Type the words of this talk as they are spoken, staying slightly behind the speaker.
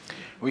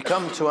We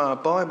come to our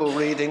Bible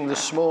reading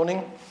this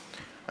morning,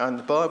 and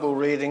the Bible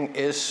reading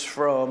is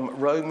from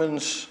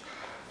Romans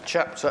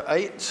chapter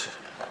 8,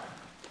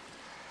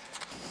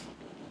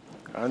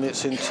 and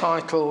it's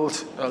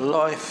entitled A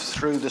Life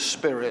Through the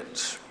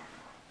Spirit.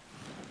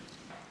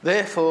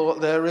 Therefore,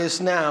 there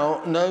is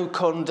now no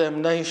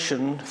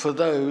condemnation for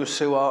those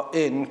who are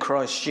in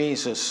Christ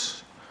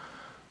Jesus,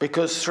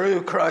 because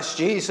through Christ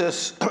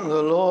Jesus,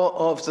 the law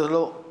of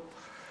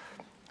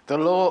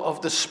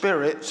the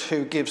Spirit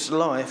who gives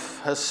life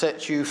has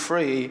set you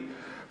free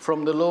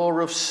from the law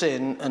of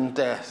sin and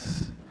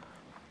death.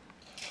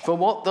 For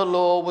what the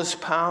law was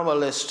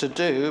powerless to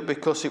do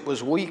because it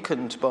was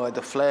weakened by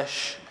the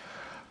flesh,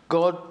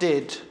 God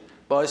did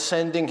by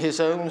sending his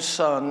own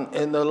Son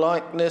in the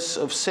likeness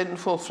of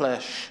sinful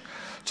flesh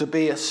to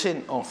be a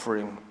sin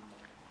offering.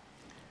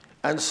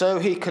 And so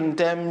he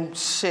condemned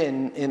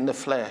sin in the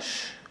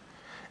flesh,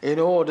 in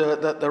order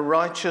that the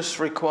righteous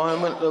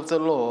requirement of the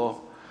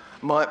law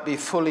might be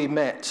fully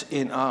met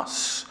in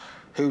us,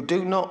 who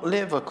do not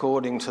live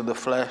according to the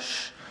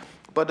flesh,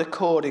 but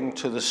according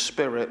to the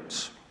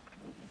Spirit.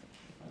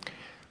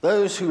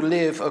 Those who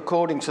live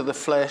according to the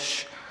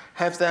flesh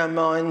have their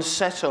minds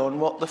set on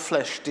what the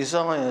flesh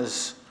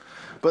desires,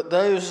 but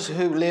those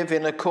who live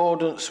in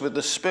accordance with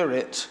the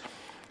Spirit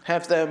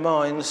have their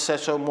minds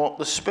set on what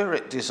the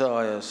Spirit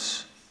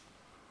desires.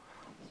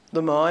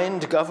 The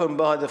mind governed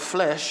by the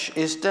flesh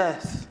is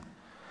death,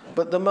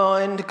 but the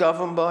mind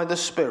governed by the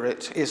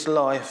Spirit is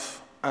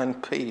life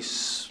and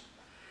peace.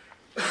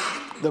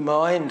 The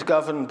mind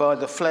governed by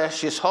the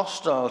flesh is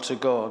hostile to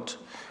God,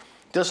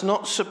 does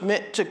not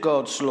submit to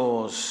God's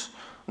laws,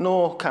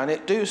 nor can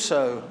it do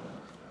so.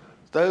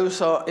 Those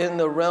who are in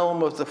the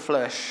realm of the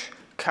flesh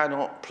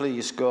cannot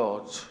please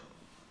God.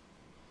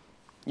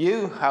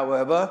 You,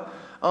 however,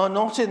 are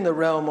not in the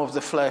realm of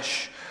the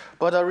flesh,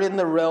 but are in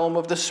the realm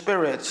of the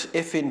Spirit,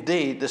 if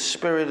indeed the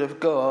Spirit of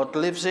God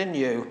lives in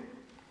you.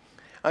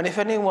 And if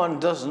anyone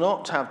does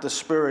not have the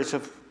Spirit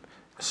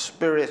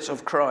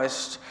of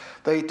Christ,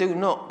 they do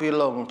not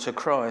belong to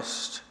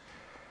Christ.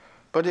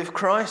 But if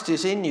Christ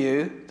is in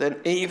you, then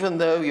even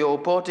though your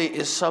body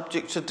is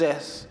subject to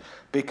death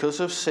because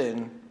of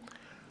sin,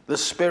 the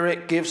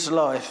Spirit gives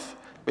life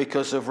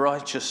because of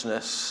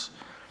righteousness.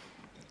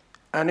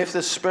 And if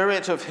the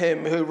Spirit of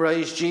him who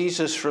raised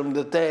Jesus from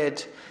the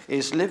dead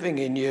is living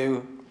in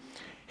you,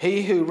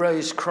 he who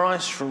raised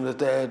Christ from the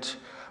dead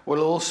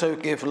will also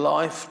give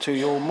life to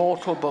your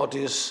mortal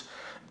bodies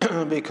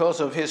because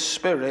of his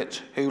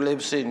Spirit who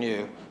lives in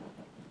you.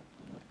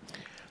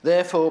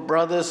 Therefore,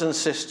 brothers and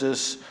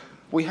sisters,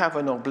 we have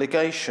an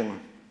obligation,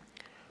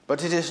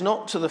 but it is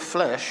not to the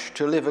flesh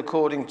to live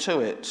according to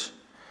it.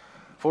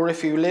 For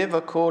if you live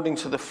according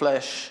to the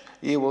flesh,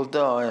 you will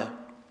die.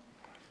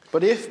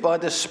 But if by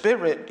the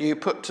Spirit you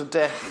put to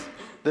death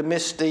the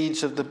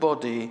misdeeds of the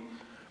body,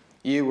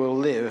 you will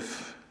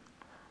live.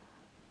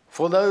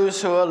 For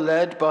those who are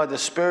led by the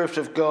Spirit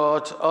of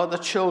God are the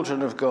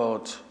children of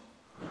God.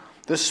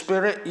 The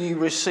Spirit you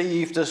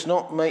receive does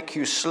not make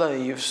you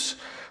slaves,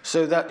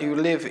 so that you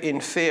live in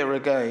fear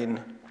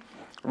again.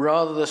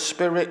 Rather, the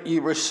Spirit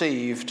you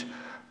received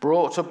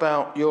brought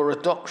about your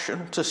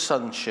adoption to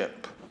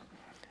sonship.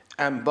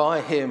 And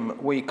by him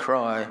we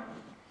cry,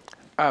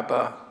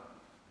 Abba,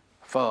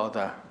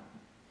 Father.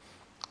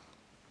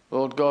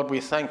 Lord God,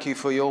 we thank you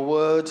for your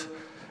word.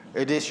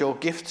 It is your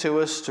gift to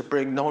us to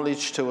bring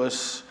knowledge to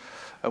us.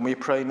 And we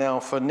pray now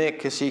for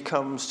Nick as he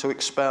comes to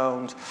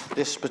expound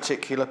this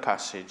particular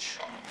passage.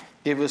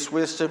 Give us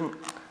wisdom,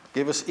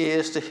 give us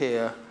ears to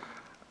hear,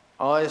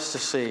 eyes to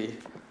see,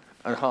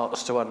 and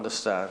hearts to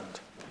understand.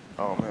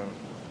 Amen.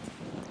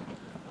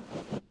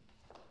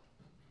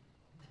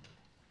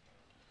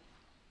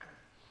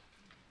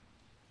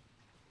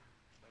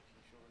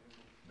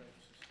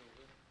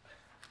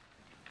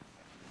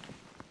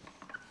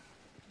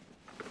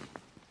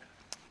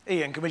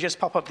 Ian, can we just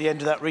pop up the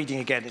end of that reading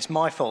again? It's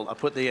my fault. I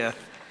put the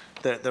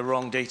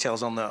wrong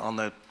details on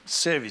the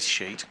service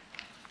sheet.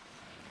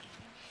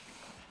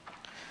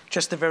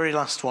 Just the very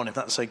last one, if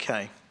that's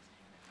okay.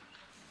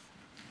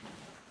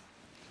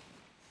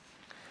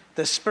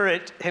 The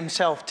Spirit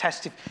himself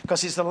testifies,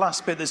 because it's the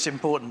last bit that's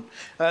important.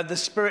 The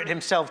Spirit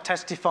himself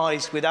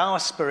testifies with our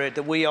spirit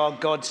that we are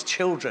God's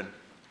children.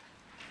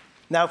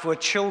 Now, if we're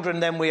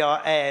children, then we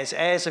are heirs,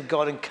 heirs of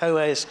God and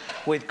co-heirs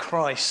with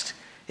Christ.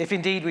 If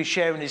indeed we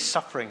share in his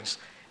sufferings,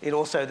 it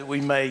also that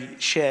we may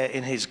share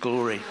in his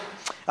glory.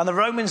 And the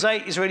Romans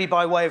 8 is really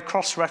by way of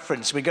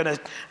cross-reference.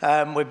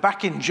 We're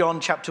back in John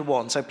chapter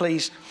 1, so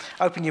please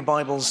open your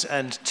Bibles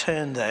and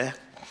turn there.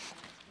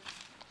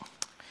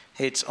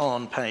 It's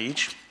on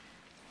page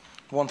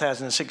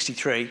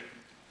 1063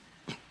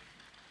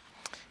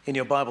 in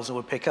your Bibles that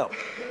we'll pick up.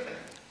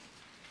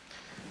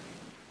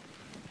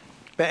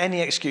 But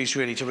any excuse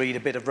really to read a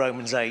bit of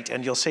Romans 8,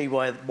 and you'll see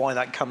why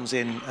that comes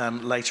in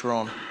later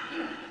on.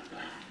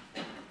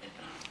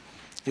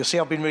 You'll see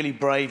I've been really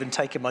brave and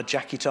taken my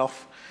jacket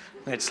off.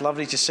 It's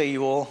lovely to see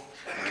you all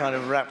kind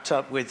of wrapped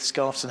up with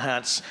scarves and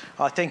hats.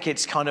 I think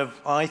that's kind of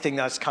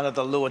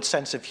the Lord's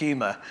sense of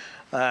humour.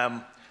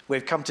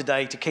 we've come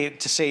today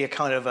to see a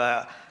kind of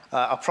a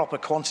proper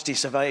quantity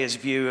surveyor's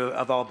view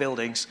of our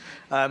buildings.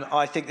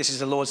 I think this is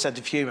the Lord's sense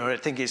of humour. I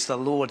think it's the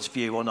Lord's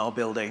view on our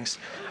buildings,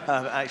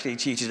 actually,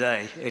 to you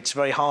today. It's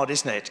very hard,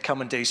 isn't it, to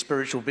come and do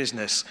spiritual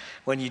business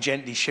when you're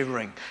gently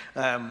shivering.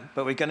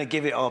 But we're going to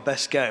give it our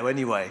best go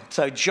anyway.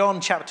 So John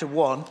chapter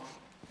 1.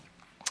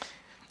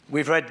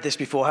 We've read this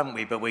before, haven't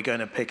we? But we're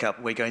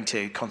going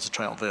to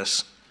concentrate on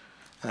verse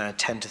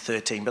 10 to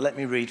 13. But let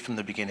me read from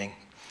the beginning.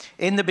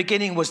 In the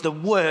beginning was the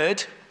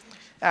Word,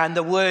 and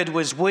the Word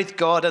was with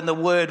God, and the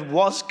Word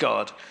was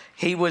God.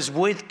 He was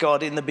with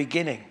God in the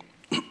beginning.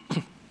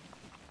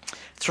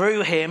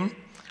 Through him,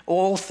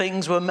 all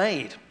things were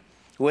made.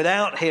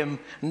 Without him,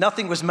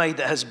 nothing was made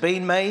that has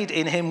been made.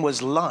 In him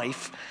was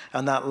life,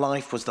 and that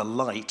life was the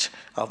light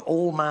of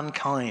all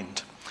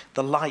mankind.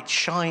 The light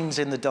shines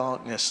in the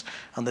darkness,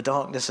 and the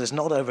darkness has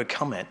not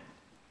overcome it.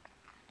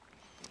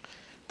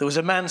 There was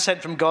a man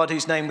sent from God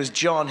whose name was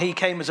John. He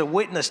came as a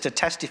witness to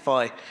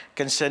testify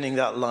concerning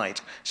that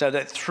light, so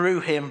that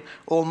through him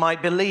all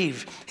might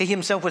believe. He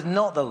himself was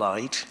not the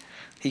light.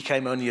 He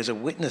came only as a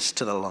witness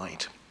to the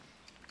light.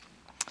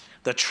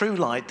 The true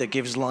light that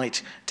gives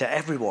light to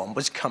everyone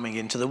was coming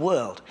into the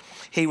world.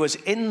 He was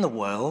in the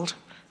world,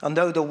 and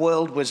though the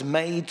world was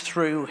made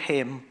through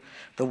him,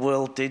 the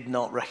world did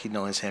not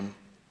recognize him.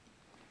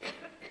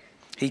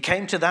 He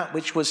came to that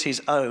which was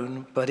his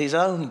own, but his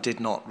own did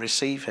not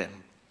receive him.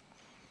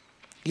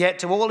 Yet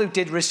to all who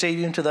did receive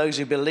him, to those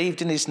who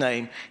believed in his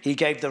name, he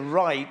gave the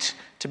right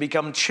to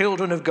become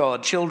children of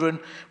God,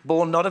 children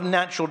born not of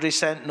natural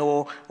descent,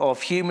 nor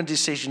of human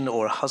decision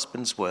or a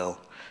husband's will,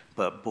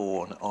 but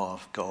born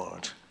of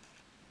God.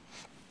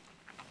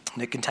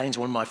 And it contains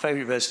one of my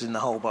favourite verses in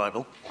the whole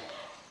Bible.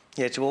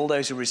 Yet to all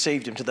those who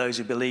received him, to those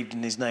who believed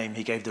in his name,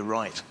 he gave the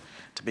right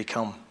to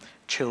become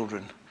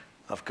children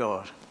of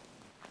God.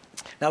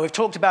 Now, we've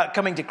talked about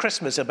coming to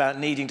Christmas, about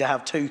needing to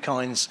have two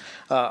kinds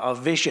of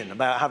vision,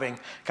 about having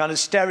kind of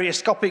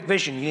stereoscopic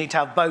vision. You need to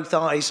have both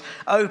eyes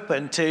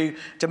open to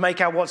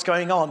make out what's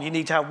going on. You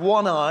need to have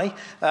one eye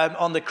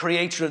on the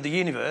creator of the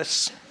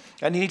universe,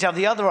 and you need to have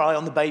the other eye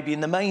on the baby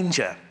in the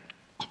manger.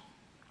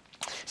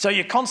 So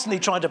you're constantly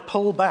trying to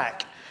pull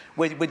back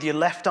with your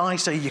left eye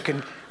so you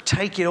can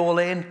take it all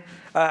in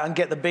and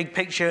get the big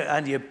picture,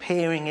 and you're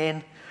peering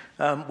in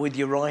with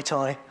your right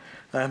eye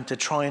to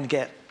try and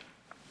get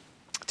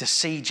to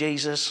see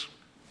Jesus,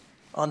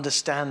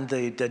 understand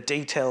the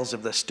details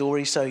of the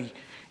story. So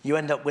you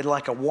end up with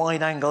like a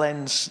wide-angle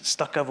lens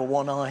stuck over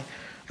one eye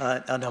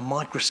and a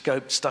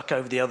microscope stuck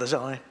over the other's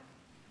eye.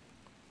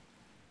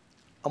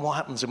 And what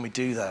happens when we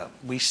do that?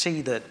 We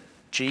see that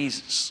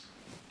Jesus,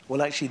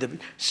 well, actually,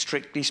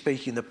 strictly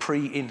speaking, the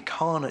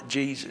pre-incarnate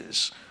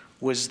Jesus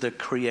was the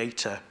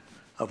creator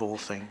of all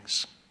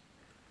things.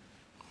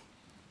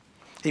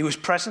 He was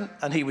present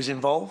and he was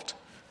involved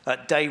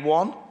at day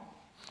one.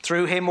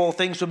 Through him all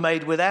things were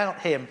made. Without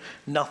him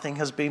nothing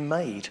has been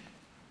made.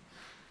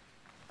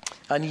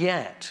 And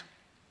yet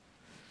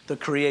the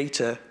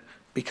creator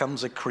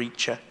becomes a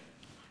creature,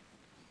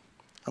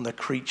 and the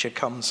creature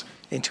comes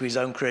into his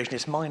own creation.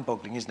 It's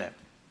mind-boggling, isn't it?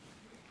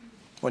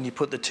 When you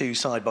put the two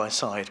side by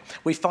side.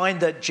 We find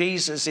that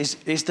Jesus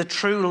is the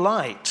true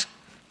light.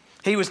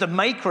 He was the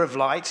maker of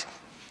light.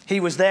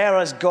 He was there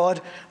as God.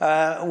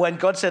 When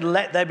God said,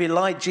 "Let there be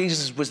light,"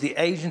 Jesus was the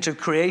agent of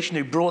creation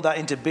who brought that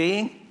into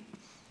being.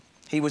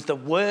 He was the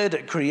Word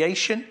at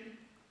creation.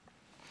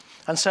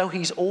 And so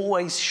he's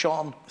always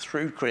shone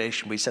through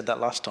creation. We said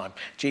that last time.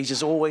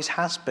 Jesus always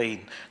has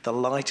been the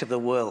light of the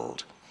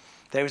world.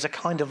 There is a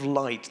kind of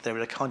light, there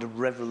is a kind of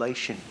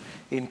revelation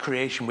in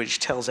creation which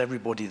tells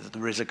everybody that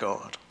there is a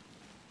God.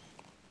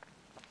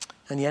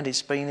 And yet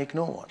it's been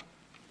ignored.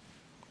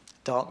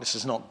 Darkness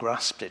has not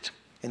grasped it,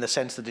 in the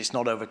sense that it's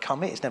not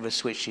overcome it, it's never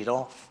switched it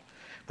off,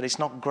 but it's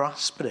not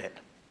grasped it.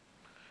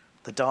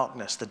 The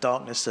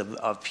darkness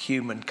of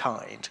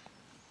humankind.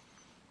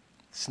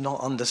 It's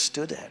not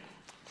understood it.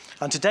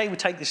 And today we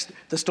take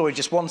the story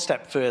just one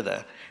step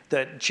further,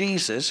 that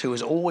Jesus, who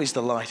is always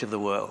the light of the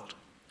world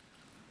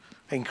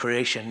in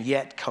creation,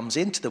 yet comes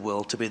into the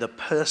world to be the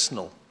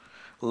personal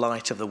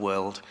light of the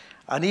world.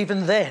 And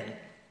even then,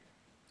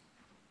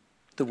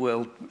 the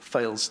world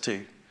fails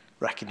to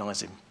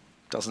recognize him,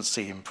 doesn't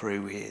see him for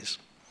who he is.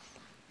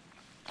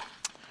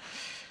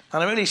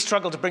 And I really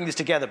struggle to bring this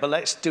together, but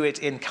let's do it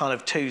in kind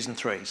of twos and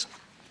threes.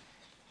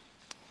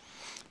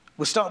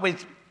 We'll start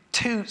with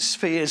two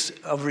spheres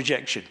of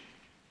rejection.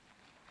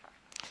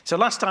 So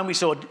last time we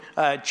saw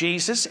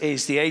Jesus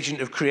is the agent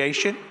of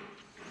creation.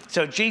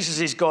 So Jesus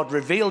is God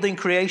revealed in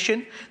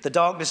creation. The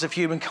darkness of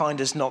humankind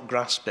has not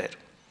grasped it.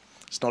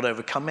 It's not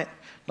overcome it,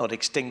 not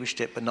extinguished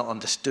it, but not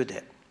understood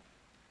it.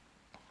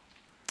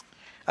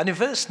 And in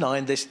verse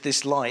 9,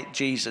 this light,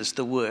 Jesus,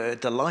 the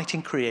Word, the light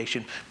in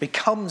creation,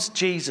 becomes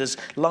Jesus,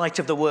 light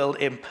of the world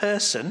in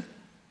person.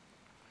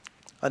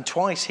 And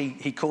twice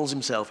he calls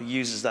himself, he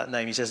uses that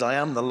name. He says, "I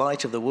am the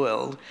light of the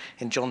world"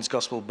 in John's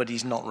Gospel, but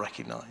he's not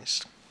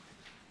recognized.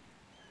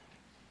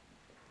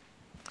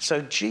 So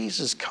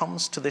Jesus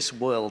comes to this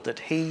world that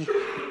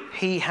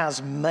he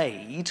has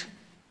made.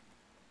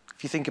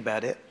 If you think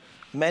about it,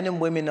 Men and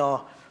women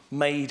are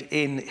made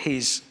in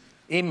his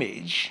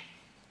image.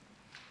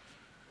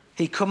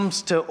 He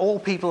comes to all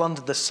people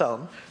under the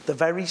sun, the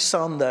very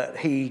sun that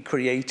he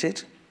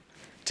created,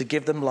 to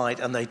give them light,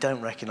 and they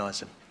don't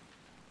recognize him.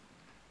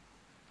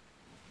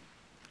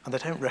 And they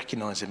don't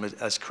recognize him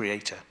as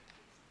creator.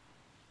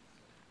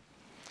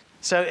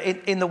 So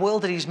in the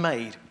world that he's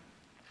made,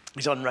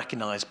 he's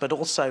unrecognized, but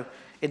also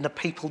in the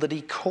people that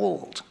he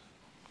called,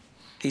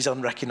 he's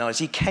unrecognized.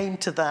 He came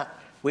to that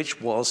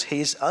which was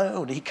his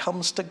own. He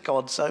comes to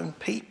God's own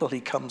people. He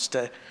comes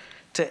to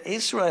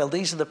Israel.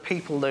 These are the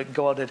people that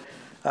God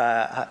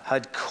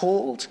had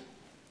called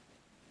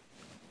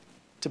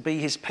to be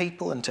his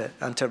people and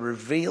to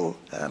reveal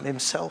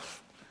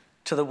himself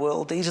to the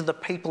world. These are the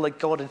people that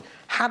God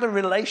had a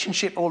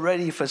relationship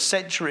already for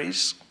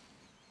centuries.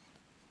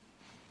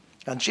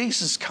 And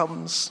Jesus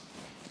comes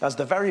as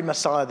the very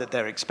Messiah that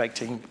they're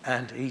expecting,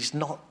 and he's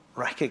not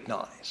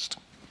recognized.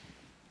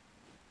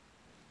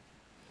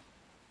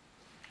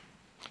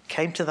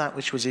 Came to that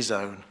which was his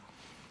own.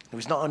 He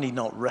was not only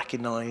not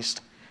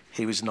recognized,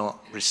 he was not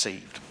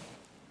received.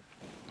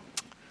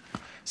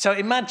 So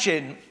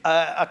imagine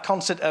a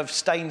concert of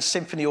Staines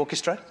Symphony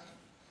Orchestra.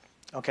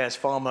 Okay, as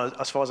far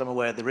as I'm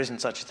aware, there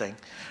isn't such a thing.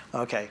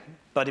 Okay,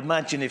 but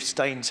imagine if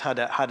Staines had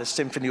a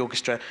symphony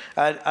orchestra,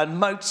 and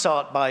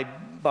Mozart,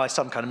 by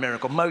some kind of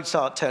miracle,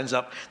 Mozart turns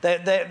up. They're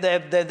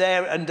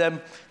there, and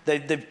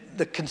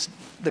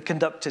the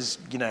conductor's,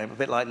 a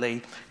bit like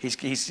Lee.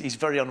 He's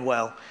very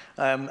unwell,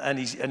 and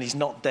he's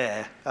not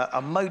there.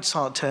 And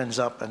Mozart turns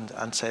up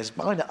and says,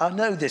 "I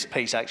know this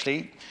piece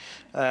actually,"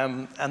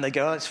 and they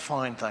go, "Oh, it's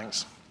fine,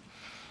 thanks."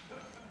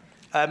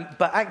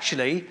 But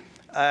actually,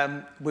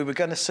 we were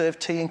going to serve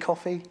tea and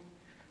coffee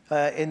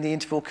in the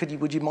interval.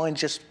 Would you mind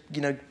just,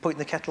 putting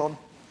the kettle on,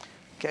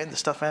 getting the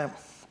stuff out?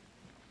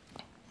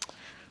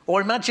 Or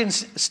imagine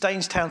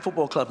Staines Town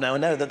Football Club now. I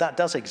know that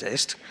does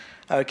exist.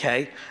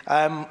 Okay.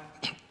 And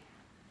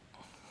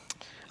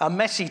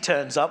Messi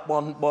turns up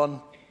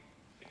one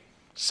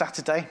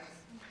Saturday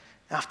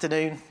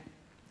afternoon,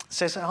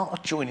 says, "I'll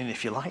join in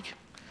if you like."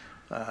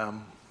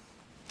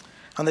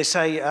 And they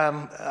say,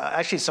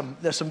 actually,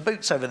 there's some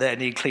boots over there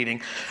need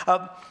cleaning.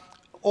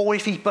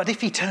 But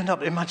if he turned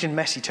up, imagine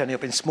Messi turning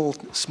up in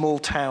small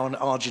town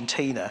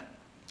Argentina,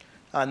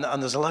 and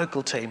there's a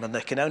local team, and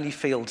they can only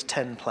field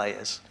 10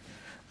 players.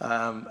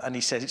 And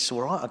he says, "It's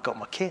all right, I've got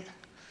my kit.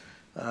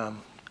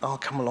 I'll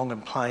come along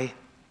and play."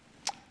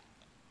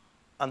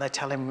 And they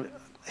tell him,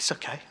 "It's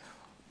okay,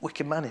 we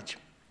can manage.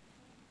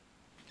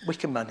 We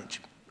can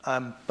manage.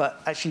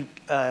 But actually,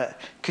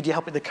 could you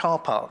help in the car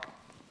park?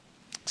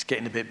 It's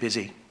getting a bit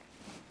busy."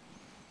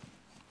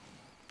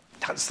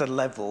 That's the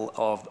level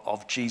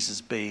of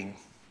Jesus being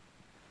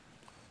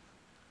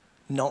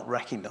not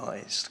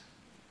recognized.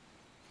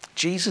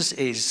 Jesus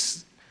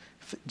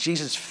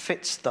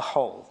fits the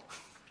hole.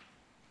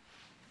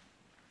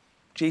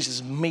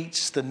 Jesus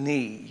meets the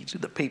need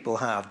that people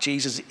have.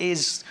 Jesus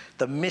is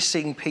the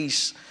missing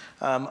piece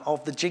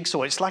of the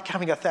jigsaw. It's like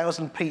having a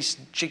 1,000-piece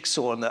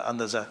jigsaw and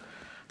there's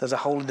a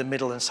hole in the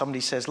middle, and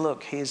somebody says,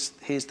 "Look, here's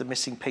the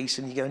missing piece,"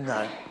 and you go,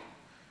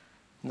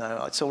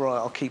 No, it's all right,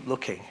 I'll keep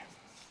looking.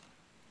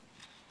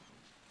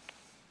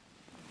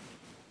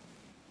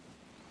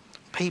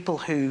 People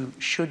who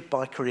should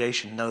by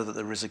creation know that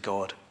there is a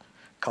God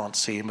can't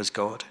see him as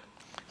God.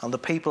 And the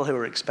people who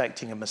are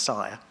expecting a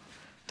Messiah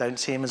don't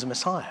see him as a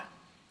Messiah.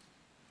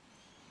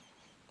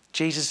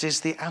 Jesus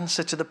is the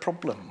answer to the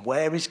problem.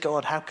 Where is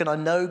God? How can I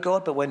know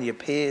God? But when he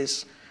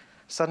appears,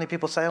 suddenly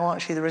people say, "Oh,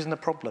 actually there isn't a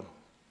problem."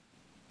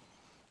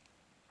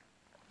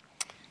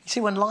 You see,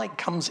 when light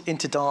comes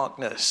into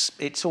darkness,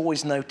 it's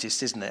always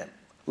noticed, isn't it?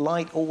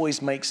 Light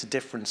always makes a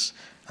difference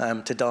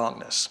to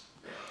darkness.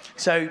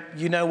 So,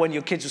 when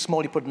your kids are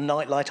small, you put a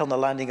night light on the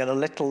landing, and a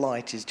little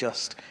light is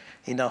just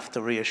enough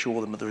to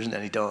reassure them that there isn't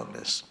any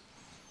darkness.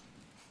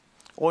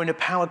 Or in a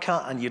power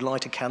cut, and you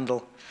light a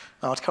candle.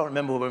 I can't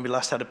remember when we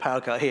last had a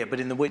power cut here, but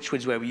in the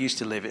Witchwoods where we used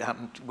to live, it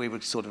happened, we were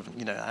sort of,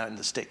 out in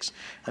the sticks,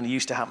 and it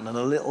used to happen, and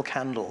a little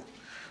candle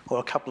or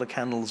a couple of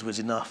candles was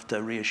enough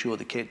to reassure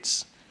the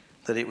kids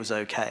that it was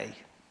okay.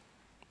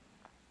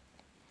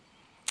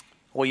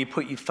 Or you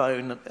put your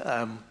phone,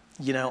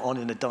 on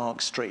in a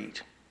dark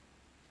street.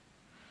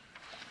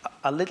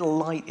 A little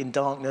light in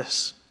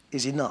darkness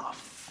is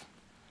enough.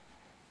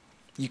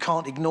 You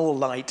can't ignore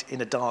light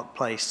in a dark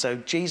place. So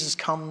Jesus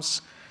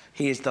comes,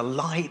 he is the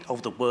light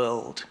of the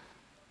world.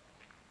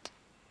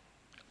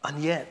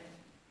 And yet,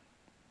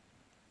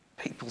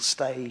 people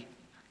stay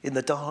in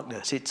the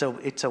darkness. It's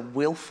a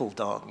willful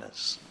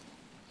darkness.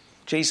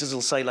 Jesus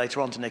will say later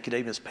on to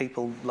Nicodemus,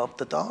 people love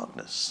the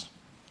darkness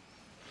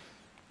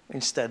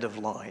instead of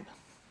light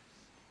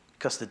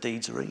because the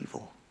deeds are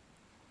evil.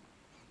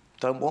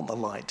 Don't want the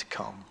light to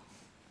come.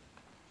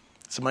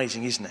 It's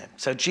amazing, isn't it?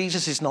 So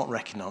Jesus is not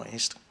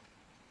recognized.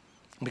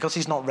 And because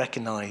he's not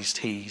recognized,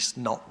 he's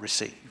not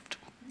received.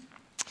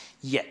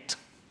 Yet,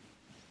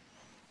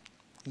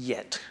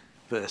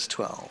 verse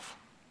 12,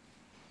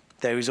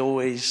 there is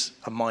always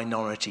a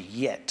minority,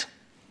 yet.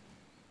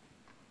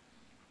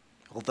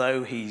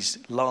 although he's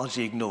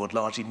largely ignored,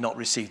 largely not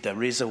received,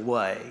 there is a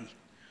way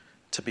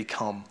to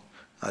become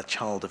a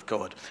child of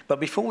God. But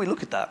before we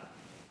look at that,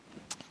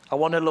 I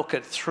want to look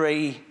at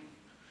 3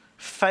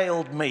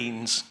 failed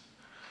means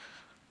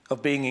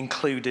of being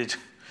included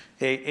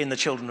in the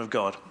children of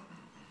God.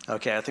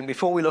 Okay, I think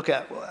before we look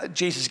at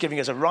Jesus giving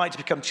us a right to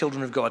become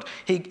children of God,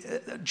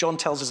 John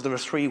tells us there are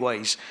 3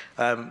 ways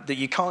that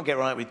you can't get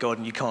right with God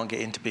and you can't get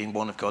into being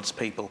one of God's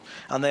people.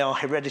 And they are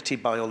heredity,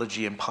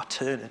 biology, and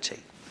paternity.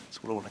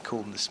 That's what I want to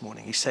call them this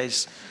morning. He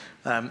says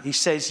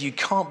you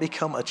can't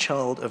become a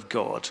child of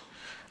God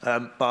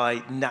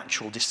by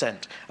natural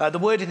descent. The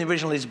word in the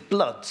original is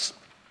bloods.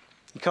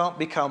 You can't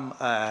become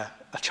a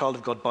child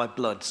of God by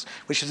bloods,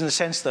 which is in the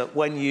sense that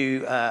when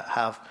you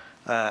have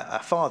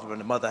a father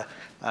and a mother,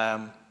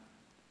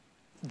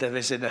 there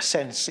is, in a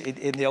sense,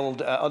 in the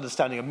old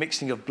understanding of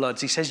mixing of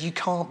bloods, he says you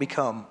can't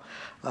become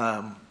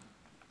one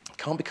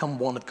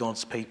of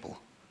God's people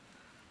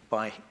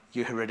by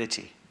your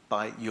heredity,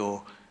 by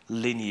your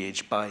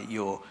lineage, by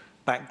your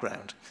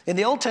background. In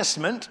the Old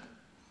Testament,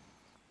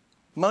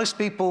 most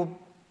people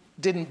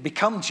didn't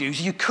become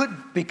Jews. You could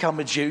become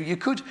a Jew. You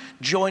could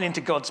join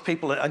into God's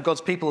people, and God's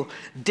people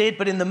did.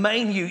 But in the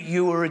main,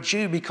 you were a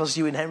Jew because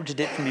you inherited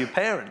it from your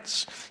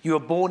parents. You were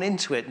born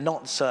into it.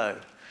 Not so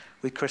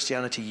with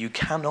Christianity. You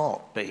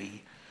cannot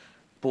be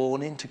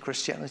born into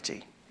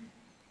Christianity.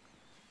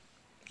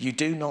 You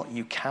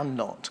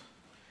cannot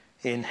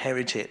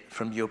inherit it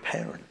from your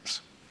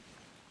parents.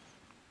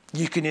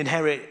 You can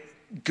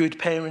inherit good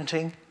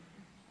parenting.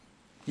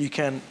 You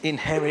can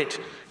inherit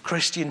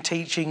Christian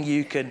teaching.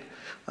 You can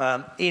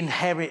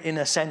inherit, in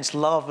a sense,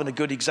 love and a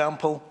good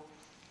example,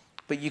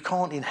 but you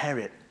can't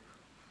inherit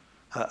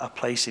a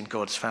place in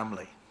God's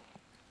family.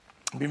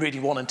 I've been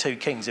reading 1 and 2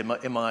 Kings in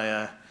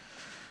my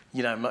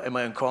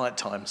own quiet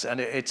times,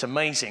 and it's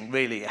amazing,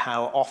 really,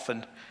 how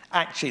often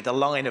actually the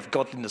line of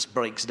godliness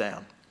breaks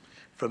down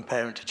from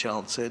parent to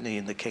child, certainly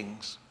in the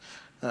Kings,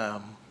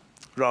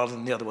 rather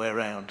than the other way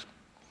around.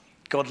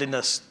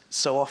 Godliness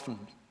so often,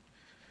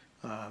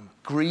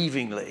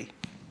 grievingly,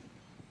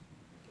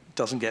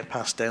 doesn't get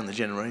passed down the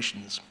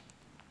generations.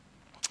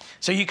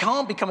 So you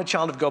can't become a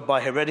child of God by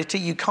heredity.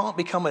 You can't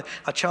become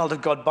a child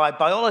of God by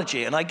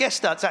biology. And I guess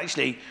that's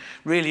actually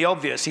really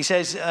obvious. He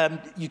says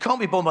you can't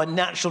be born by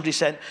natural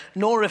descent,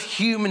 nor of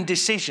human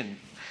decision.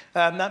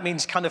 That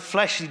means kind of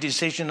fleshly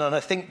decision, and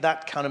I think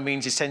that kind of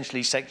means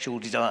essentially sexual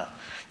desire.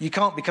 You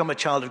can't become a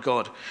child of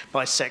God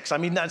by sex. I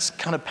mean, that's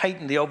kind of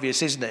patently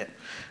obvious, isn't it?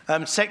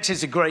 Sex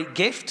is a great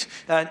gift,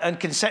 and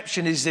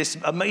conception is this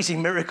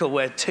amazing miracle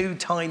where 2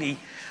 tiny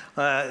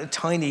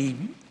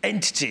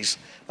entities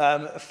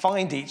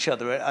find each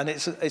other, and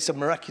it's a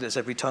miraculous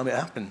every time it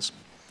happens.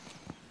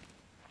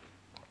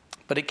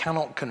 But it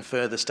cannot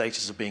confer the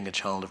status of being a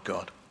child of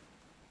God.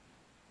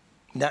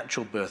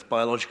 Natural birth,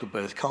 biological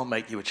birth, can't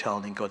make you a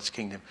child in God's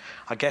kingdom.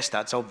 I guess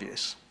that's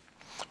obvious.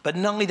 But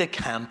neither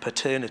can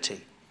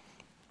paternity.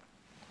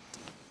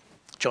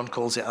 John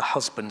calls it a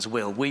husband's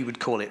will. We would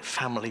call it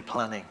family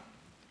planning.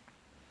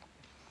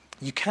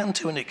 You can,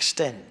 to an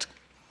extent,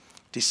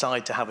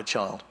 decide to have a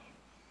child.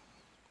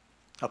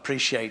 I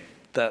appreciate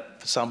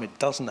that for some it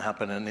doesn't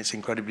happen, and it's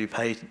incredibly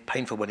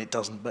painful when it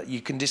doesn't, but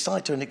you can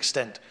decide to an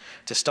extent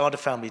to start a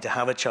family, to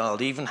have a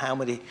child, even how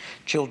many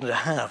children to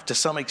have, to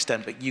some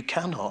extent, but you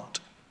cannot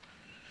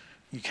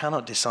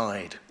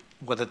decide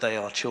whether they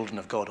are children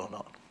of God or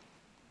not.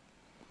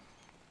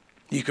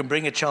 You can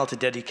bring a child to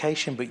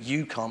dedication, but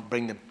you can't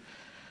bring them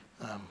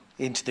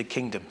into the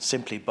kingdom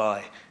simply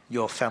by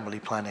your family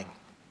planning.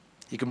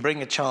 You can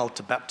bring a child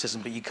to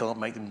baptism, but you can't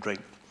make them drink.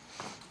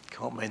 You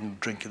can't make them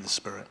drink of the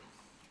Spirit.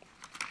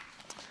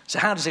 So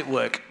how does it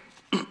work?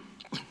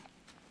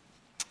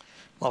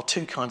 Well,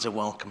 2 kinds of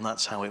welcome,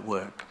 that's how it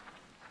worked.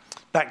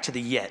 Back to the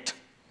yet.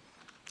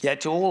 Yet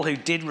to all who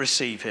did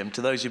receive him,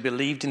 to those who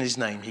believed in his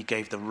name, he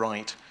gave the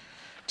right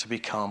to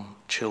become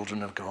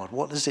children of God.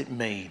 What does it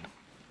mean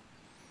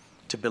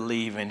to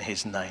believe in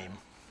his name?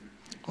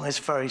 Well, it's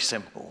very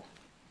simple.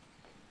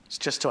 It's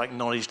just to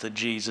acknowledge that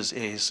Jesus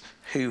is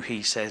who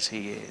he says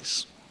he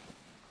is.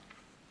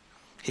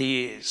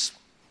 He is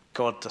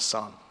God the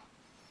Son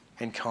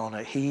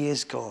incarnate. He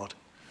is God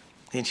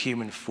in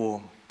human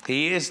form.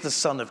 He is the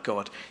Son of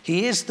God.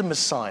 He is the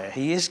Messiah.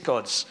 He is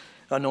God's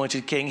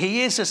anointed King.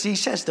 He is, as he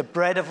says, the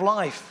bread of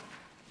life.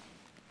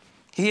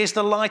 He is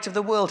the light of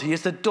the world. He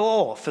is the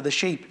door for the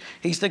sheep.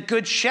 He's the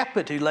good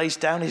shepherd who lays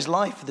down his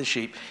life for the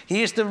sheep.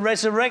 He is the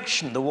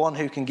resurrection, the one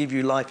who can give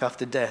you life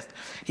after death.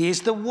 He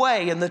is the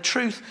way and the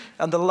truth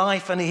and the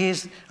life, and he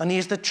is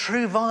the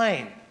true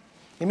vine.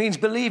 It means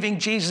believing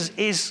Jesus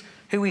is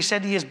who he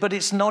said he is, but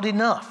it's not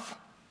enough.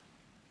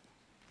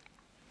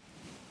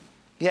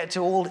 Yet to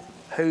all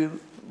who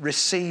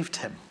received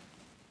him.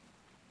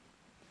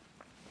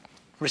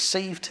 And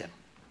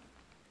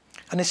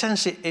in a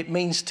sense, it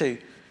means to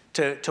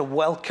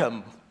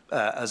welcome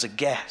as a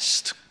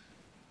guest.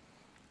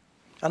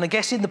 And I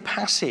guess in the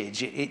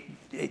passage,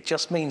 it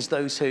just means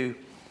those who,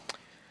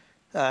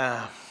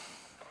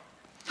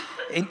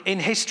 in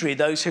history,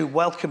 those who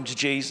welcomed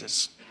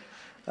Jesus.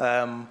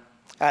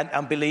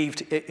 and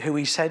believed who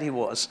he said he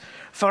was.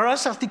 For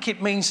us, I think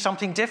it means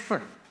something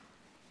different.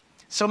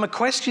 So my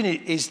question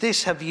is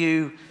this: have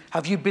you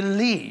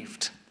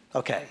believed?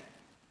 Okay,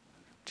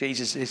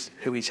 Jesus is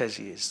who he says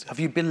he is. Have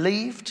you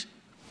believed?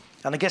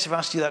 And I guess if I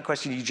asked you that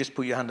question, you just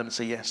put your hand up and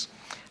say yes.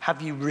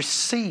 Have you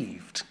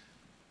received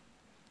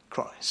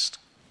Christ?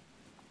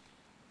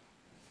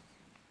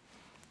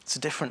 It's a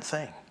different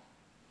thing.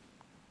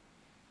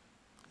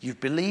 You've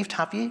believed,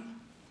 have you?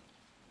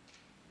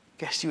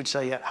 Guess you would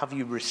say, have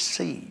you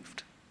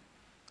received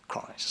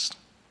Christ?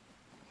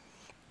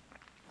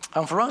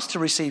 And for us to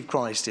receive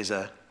Christ is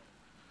a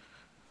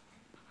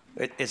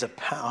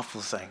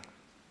powerful thing.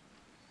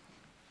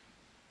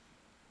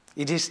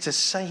 It is to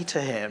say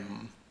to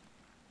him,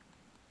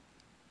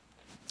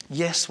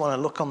 yes, when I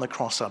look on the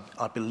cross,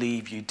 I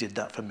believe you did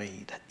that for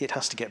me. It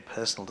has to get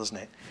personal, doesn't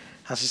it?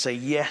 It has to say,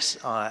 yes,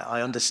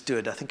 I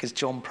understood. I think as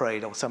John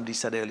prayed, or somebody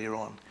said earlier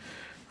on,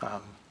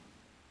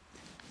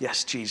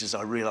 yes, Jesus,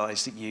 I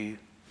realize that you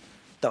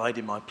died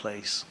in my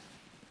place.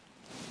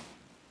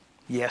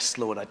 Yes,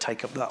 Lord, I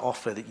take up that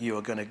offer that you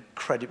are going to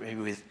credit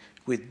me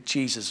with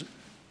Jesus'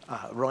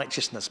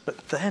 righteousness.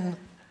 But then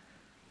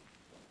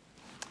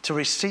to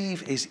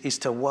receive is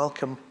to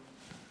welcome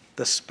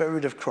the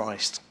Spirit of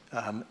Christ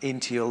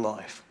into your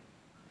life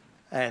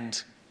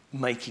and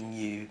making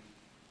you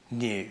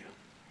new.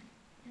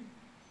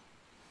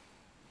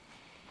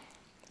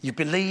 You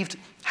believed,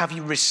 have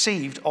you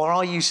received, or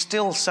are you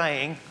still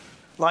saying,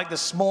 like the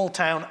small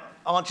town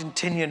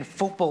Argentinian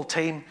football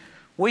team,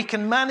 we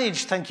can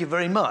manage, thank you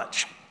very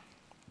much?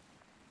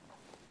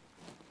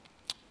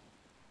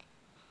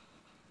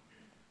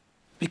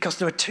 Because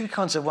there are two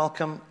kinds of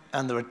welcome,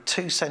 and there are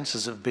two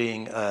senses of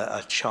being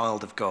a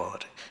child of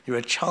God. You're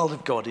a child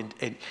of God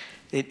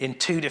in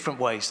two different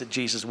ways that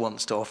Jesus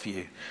wants to offer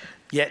you.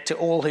 Yet to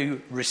all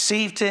who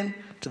received him,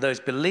 to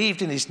those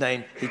believed in his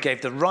name, he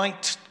gave the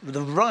right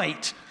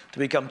to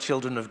become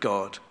children of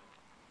God.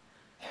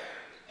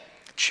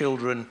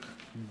 Children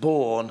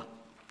born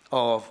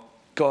of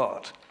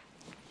God.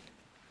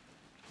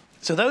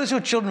 So those who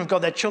are children of God,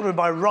 they're children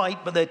by right,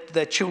 but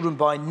they're children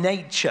by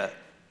nature.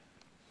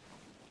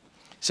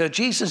 So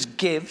Jesus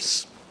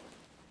gives,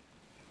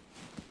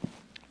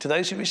 to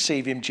those who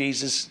receive him,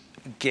 Jesus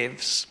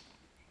gives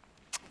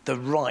the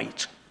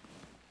right,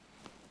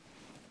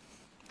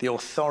 the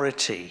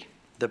authority,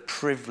 the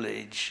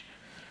privilege,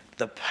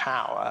 the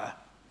power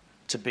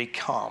to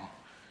become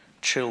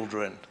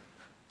children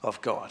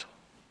of God.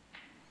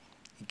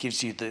 He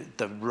gives you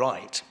the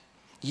right.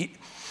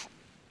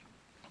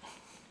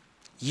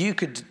 You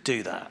could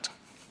do that.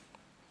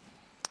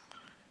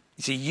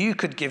 You see, you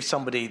could give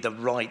somebody the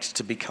right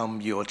to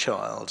become your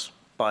child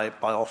by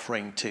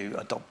offering to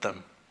adopt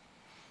them.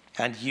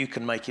 And you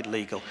can make it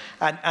legal.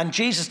 And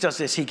Jesus does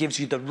this. He gives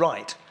you the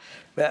right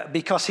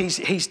because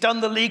he's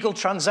done the legal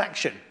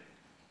transaction.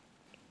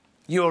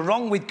 You are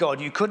wrong with God.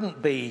 You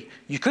couldn't be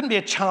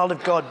a child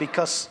of God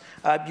because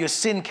your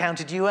sin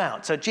counted you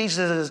out. So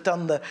Jesus has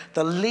done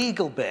the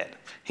legal bit.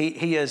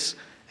 He has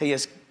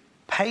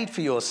paid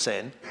for your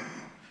sin,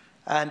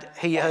 and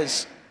he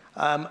has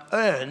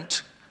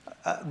earned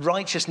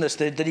righteousness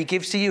that he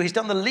gives to you. He's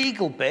done the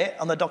legal bit,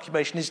 and the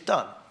documentation is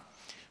done.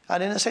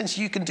 And in a sense,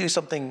 you can do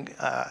something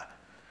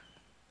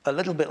a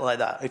little bit like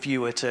that. If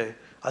you were to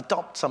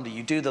adopt somebody,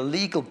 you do the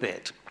legal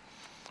bit,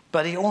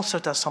 but he also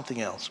does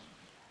something else.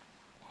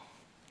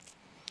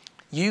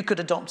 You could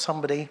adopt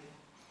somebody,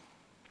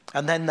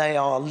 and then they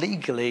are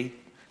legally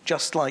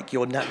just like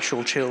your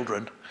natural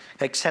children,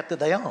 except that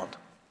they aren't.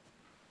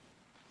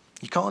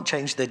 You can't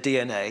change their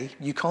DNA.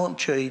 You can't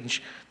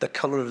change the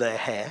colour of their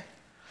hair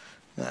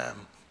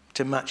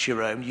to match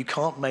your own. You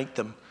can't make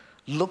them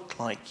look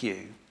like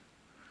you,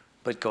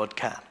 but God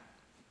can.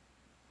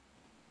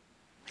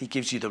 He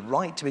gives you the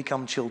right to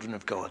become children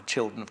of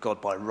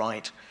God by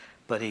right,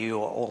 but you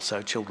are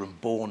also children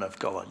born of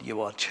God.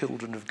 You are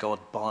children of God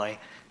by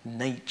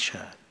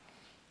nature.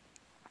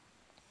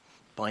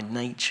 By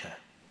nature.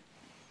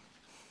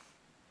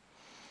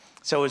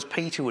 So as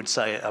Peter would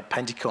say at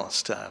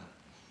Pentecost,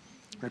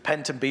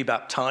 repent and be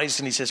baptized.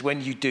 And he says,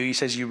 when you do, he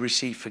says, you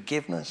receive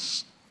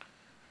forgiveness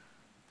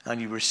and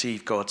you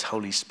receive God's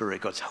Holy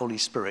Spirit. God's Holy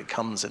Spirit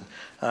comes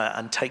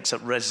and takes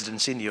up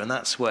residence in you. And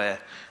that's where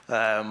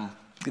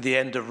the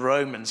end of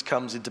Romans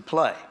comes into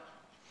play.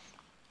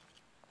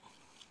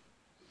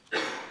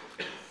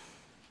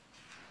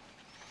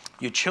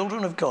 You're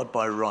children of God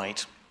by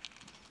right.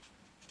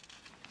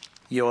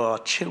 You are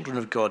children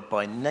of God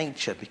by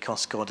nature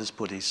because God has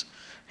put his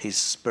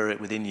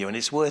Spirit within you. And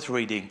it's worth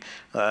reading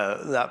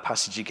that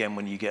passage again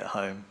when you get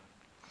home.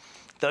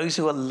 Those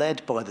who are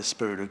led by the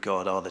Spirit of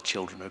God are the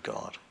children of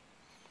God.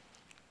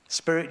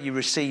 Spirit you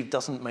receive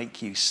doesn't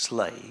make you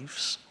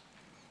slaves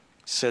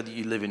so that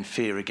you live in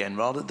fear again.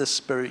 Rather, the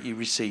Spirit you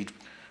received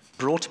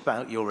brought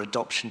about your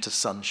adoption to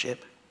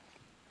sonship.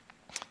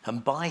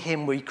 And by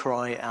him we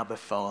cry, Abba,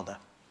 Father.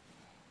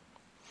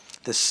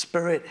 The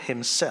Spirit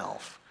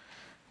himself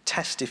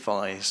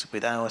testifies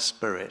with our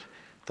spirit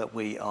that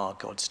we are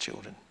God's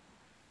children.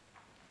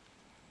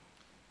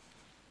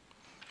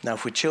 Now,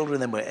 if we're children,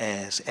 then we're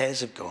heirs,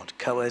 heirs of God,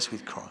 co-heirs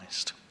with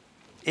Christ.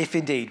 If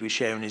indeed we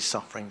share in his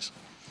sufferings,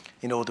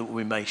 in order that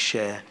we may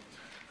share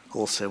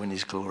also in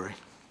his glory.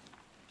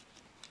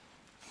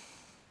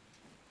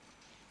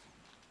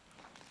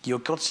 You're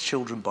God's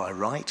children by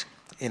right.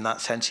 In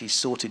that sense, he's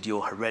sorted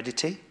your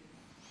heredity.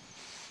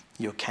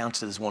 You're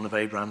counted as one of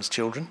Abraham's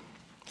children.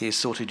 He has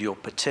sorted your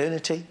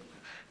paternity.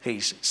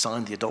 He's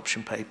signed the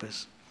adoption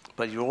papers.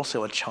 But you're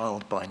also a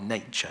child by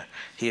nature.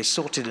 He has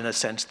sorted, in a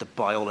sense, the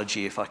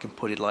biology, if I can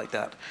put it like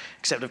that.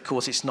 Except, of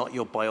course, it's not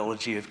your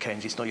biology of Cain.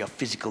 It's not your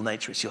physical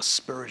nature. It's your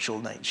spiritual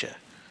nature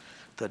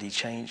that he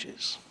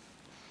changes.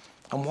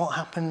 And what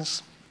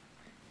happens?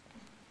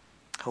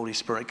 Holy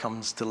Spirit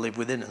comes to live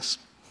within us.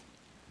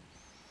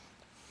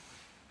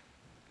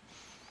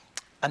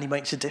 And he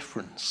makes a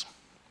difference.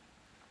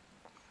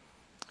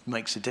 He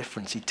makes a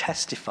difference. He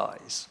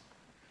testifies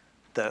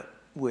that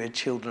we're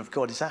children of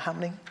God. Is that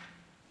happening?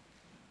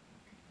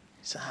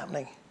 Is that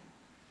happening?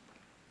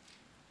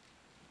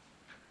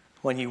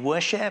 When you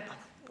worship,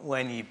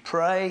 when you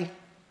pray,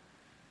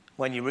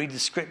 when you read the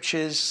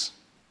scriptures,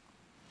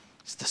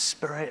 it's the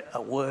Spirit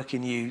at work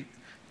in you,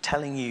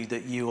 telling you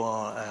that you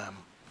are,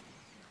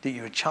 that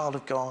you're a child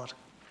of God,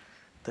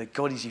 that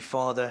God is your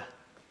Father.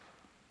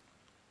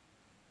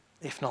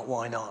 If not,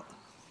 why not?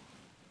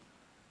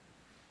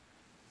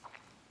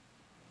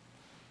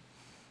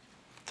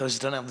 Those who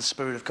don't have the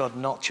Spirit of God are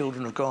not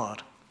children of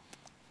God.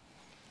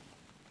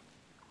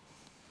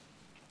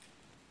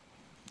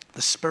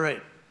 The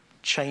Spirit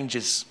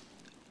changes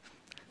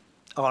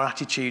our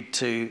attitude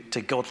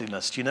to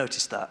godliness. Do you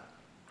notice that?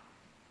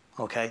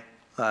 Okay?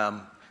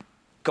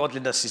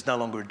 Godliness is no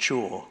longer a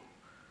chore.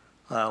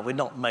 We're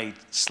not made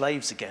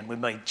slaves again. We're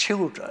made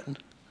children.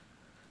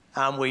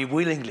 And we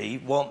willingly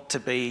want to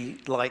be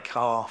like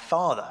our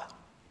Father.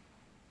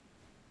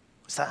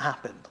 Has that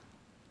happened?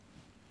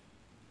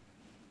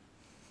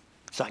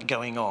 Is that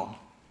going on?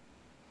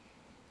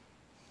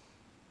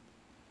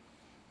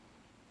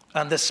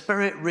 And the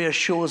Spirit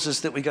reassures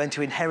us that we're going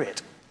to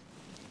inherit.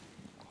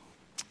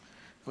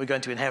 We're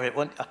going to inherit.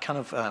 Wouldn't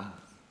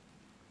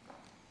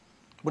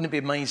it be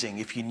amazing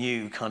if you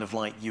knew kind of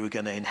like you were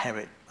going to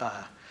inherit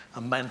a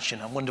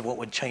mansion? I wonder what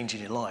would change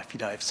in your life. You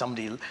know, if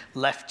somebody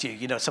left you,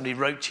 somebody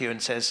wrote to you and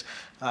says,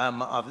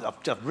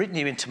 I've written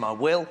you into my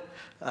will,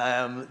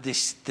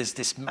 there's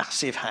this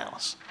massive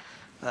house.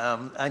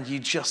 And you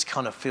just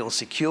kind of feel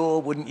secure,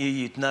 wouldn't you?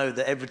 You'd know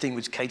that everything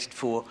was catered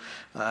for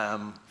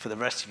the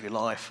rest of your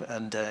life,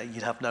 and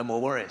you'd have no more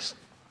worries.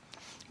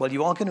 Well,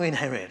 you are going to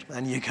inherit,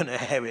 and you're going to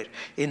inherit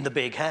in the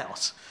big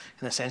house.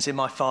 In a sense, in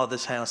my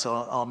Father's house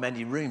are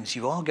many rooms.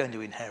 You are going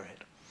to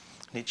inherit,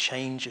 and it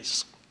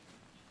changes.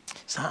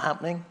 Is that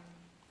happening?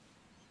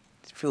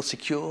 Do you feel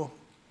secure?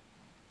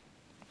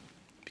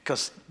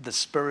 Because the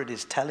Spirit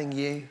is telling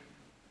you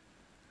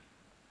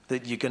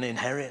that you're going to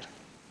inherit.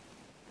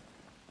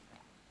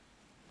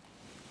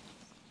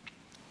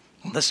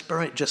 The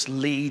Spirit just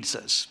leads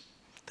us.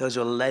 Those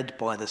who are led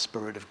by the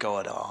Spirit of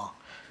God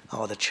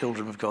are the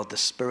children of God. The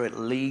Spirit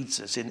leads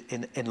us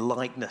in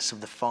likeness of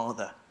the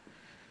Father.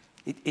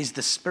 Is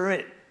the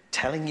Spirit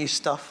telling you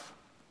stuff?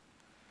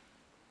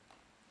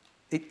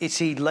 Is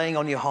he laying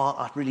on your heart,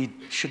 I really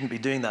shouldn't be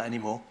doing that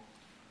anymore?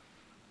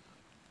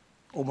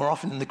 Or more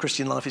often in the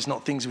Christian life, it's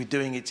not things we're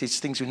doing, it's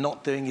things we're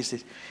not doing. Is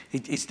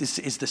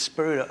the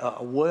Spirit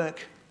at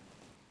work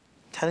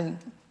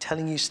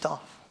telling you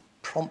stuff,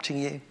 prompting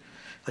you?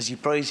 As you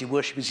pray, as you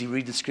worship, as you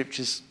read the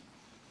scriptures.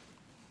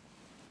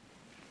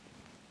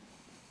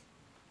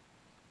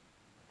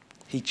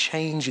 He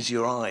changes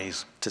your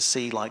eyes to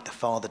see like the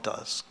Father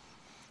does.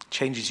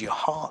 Changes your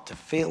heart to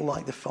feel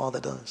like the Father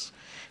does.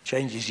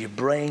 Changes your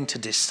brain to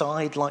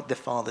decide like the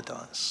Father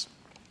does.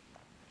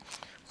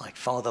 Like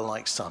father,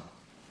 like son.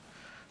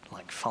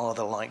 Like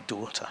father, like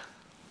daughter.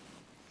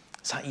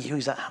 Is that you?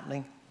 Is that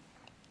happening?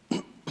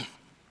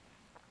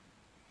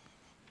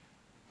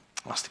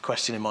 That's the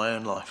question in my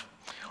own life.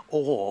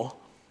 Or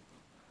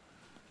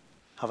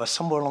have I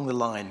somewhere along the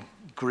line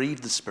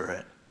grieved the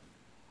Spirit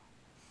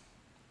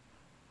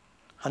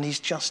and he's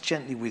just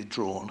gently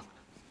withdrawn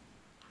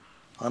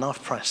and I've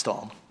pressed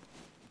on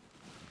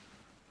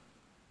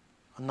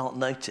and not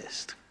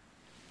noticed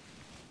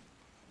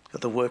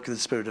that the work of the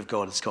Spirit of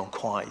God has gone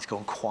quiet. It's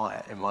gone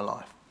quiet in my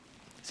life.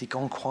 Has he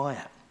gone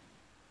quiet?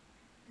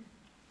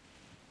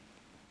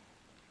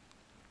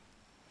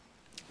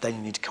 Then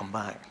you need to come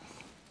back.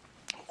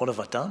 What have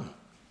I done?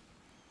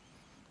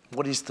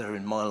 What is there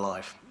in my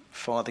life,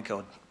 Father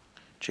God,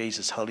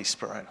 Jesus, Holy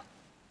Spirit,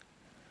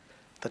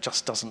 that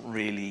just doesn't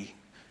really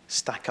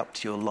stack up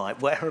to your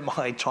life? Where am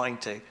I trying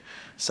to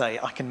say,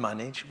 I can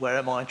manage? Where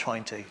am I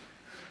trying to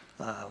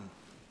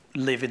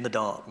live in the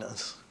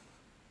darkness?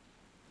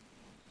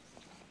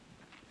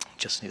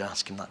 Just need to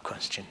ask him that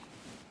question.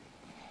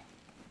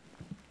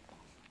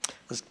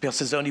 Because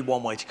there's only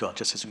one way to God,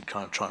 just as we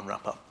kind of try and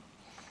wrap up.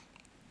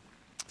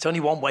 There's only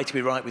one way to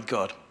be right with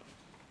God.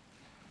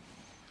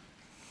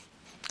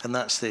 And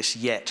that's this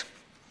yet.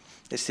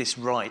 It's this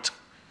right.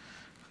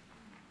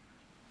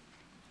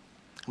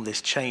 And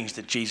this change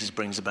that Jesus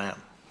brings about.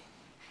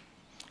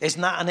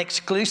 Isn't that an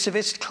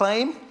exclusivist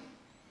claim?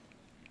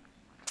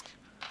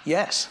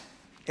 Yes,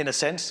 in a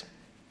sense.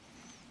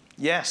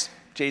 Yes,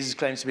 Jesus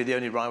claims to be the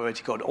only right way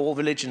to God. All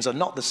religions are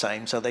not the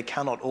same, so they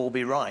cannot all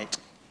be right.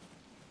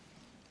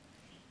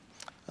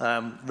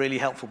 Really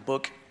helpful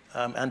book.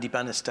 Andy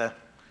Bannister,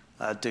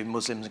 Do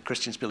Muslims and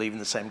Christians Believe in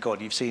the Same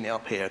God? You've seen it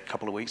up here a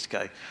couple of weeks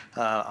ago.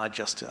 I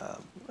just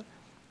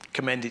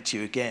commend it to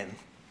you again.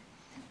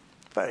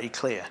 Very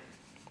clear.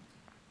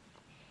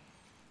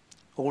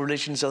 All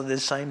religions are the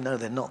same? No,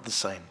 they're not the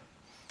same.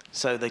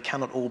 So they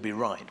cannot all be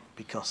right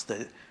because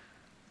they're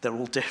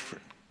all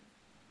different.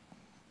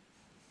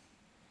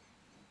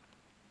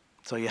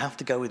 So you have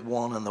to go with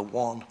one, and the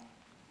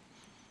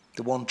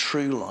one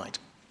true light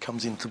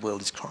comes into the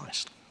world is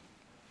Christ.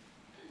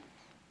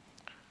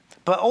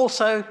 But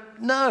also,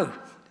 no,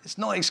 it's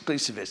not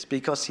exclusivist,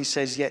 because he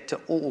says, yet to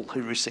all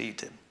who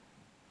received him.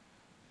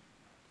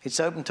 It's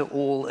open to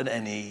all and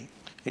any.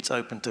 It's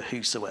open to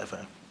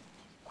whosoever.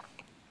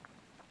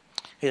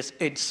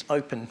 It's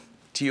open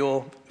to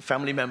your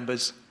family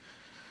members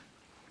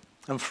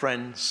and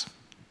friends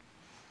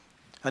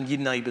and your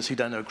neighbours who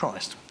don't know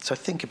Christ. So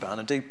think about it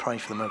and do pray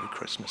for them over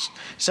Christmas.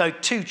 So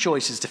 2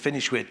 choices to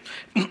finish with.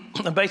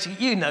 And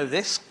basically, you know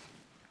this.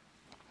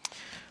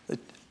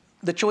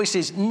 The choice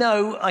is,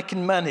 no, I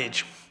can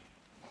manage,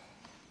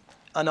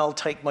 and I'll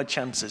take my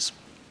chances.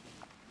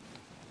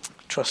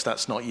 Trust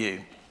that's not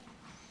you.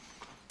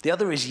 The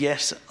other is,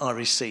 yes, I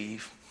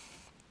receive.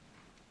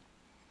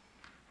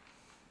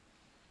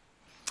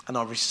 And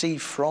I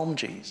receive from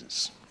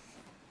Jesus.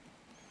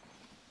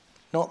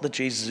 Not the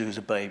Jesus who was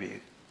a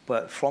baby,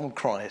 but from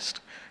Christ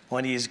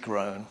when he is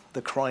grown,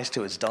 the Christ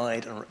who has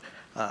died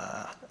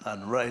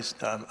and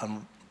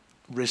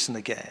risen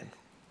again.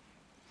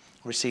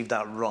 Receive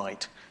that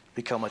right,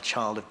 become a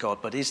child of God.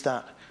 But is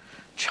that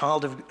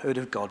childhood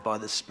of God by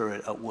the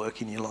Spirit at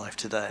work in your life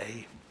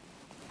today?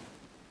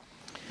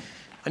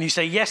 And you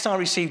say, yes, I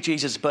receive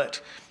Jesus,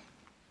 but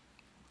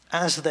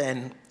as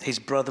then his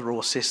brother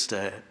or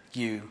sister,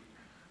 you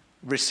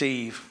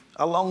receive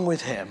along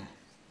with him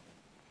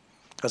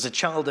as a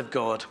child of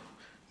God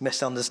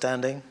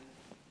misunderstanding,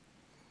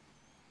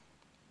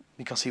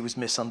 because he was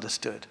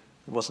misunderstood,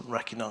 it wasn't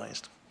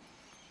recognized.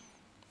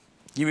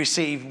 You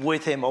receive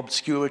with him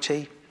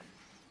obscurity,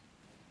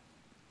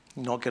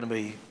 not going to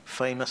be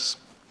famous,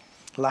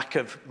 lack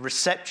of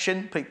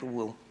reception, people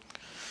will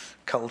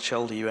cold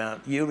shoulder you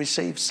out. You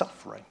receive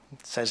suffering,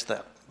 it says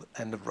that at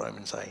the end of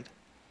Romans 8.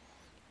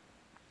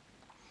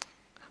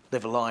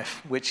 Live a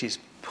life which is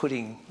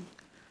putting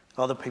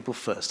other people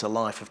first, a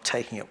life of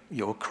taking up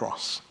your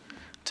cross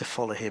to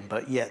follow him,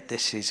 but yet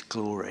this is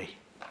glory.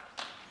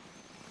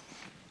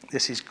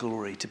 This is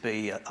glory, to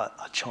be a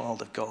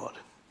child of God,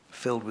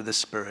 filled with the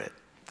Spirit.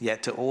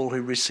 Yet to all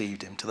who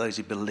received him, to those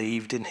who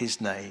believed in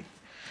his name,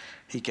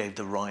 he gave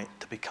the right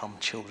to become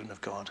children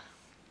of God.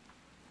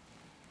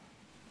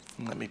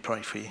 And let me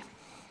pray for you.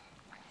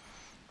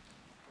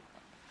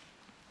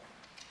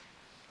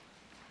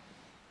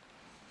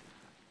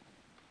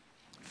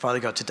 Father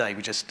God, today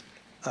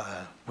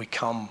we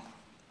come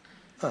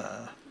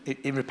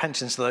in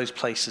repentance to those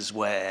places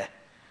where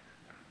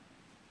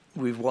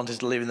we've wanted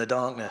to live in the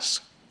darkness.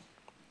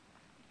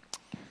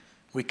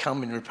 We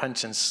come in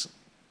repentance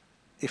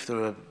if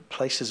there are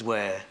places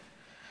where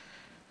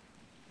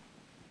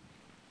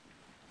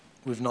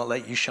we've not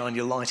let you shine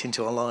your light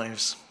into our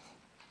lives,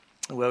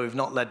 where we've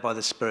not led by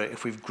the Spirit.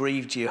 If we've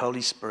grieved you,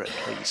 Holy Spirit,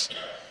 please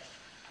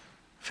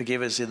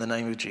forgive us in the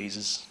name of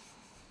Jesus.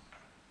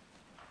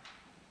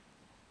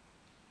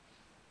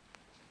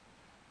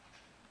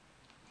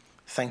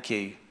 Thank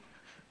you.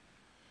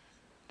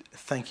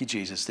 Thank you,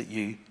 Jesus, that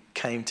you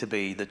came to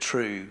be the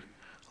true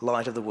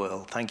light of the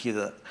world. Thank you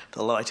that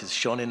the light has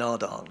shone in our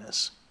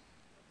darkness.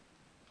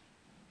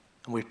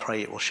 And we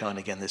pray it will shine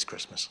again this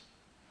Christmas.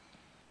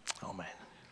 Amen.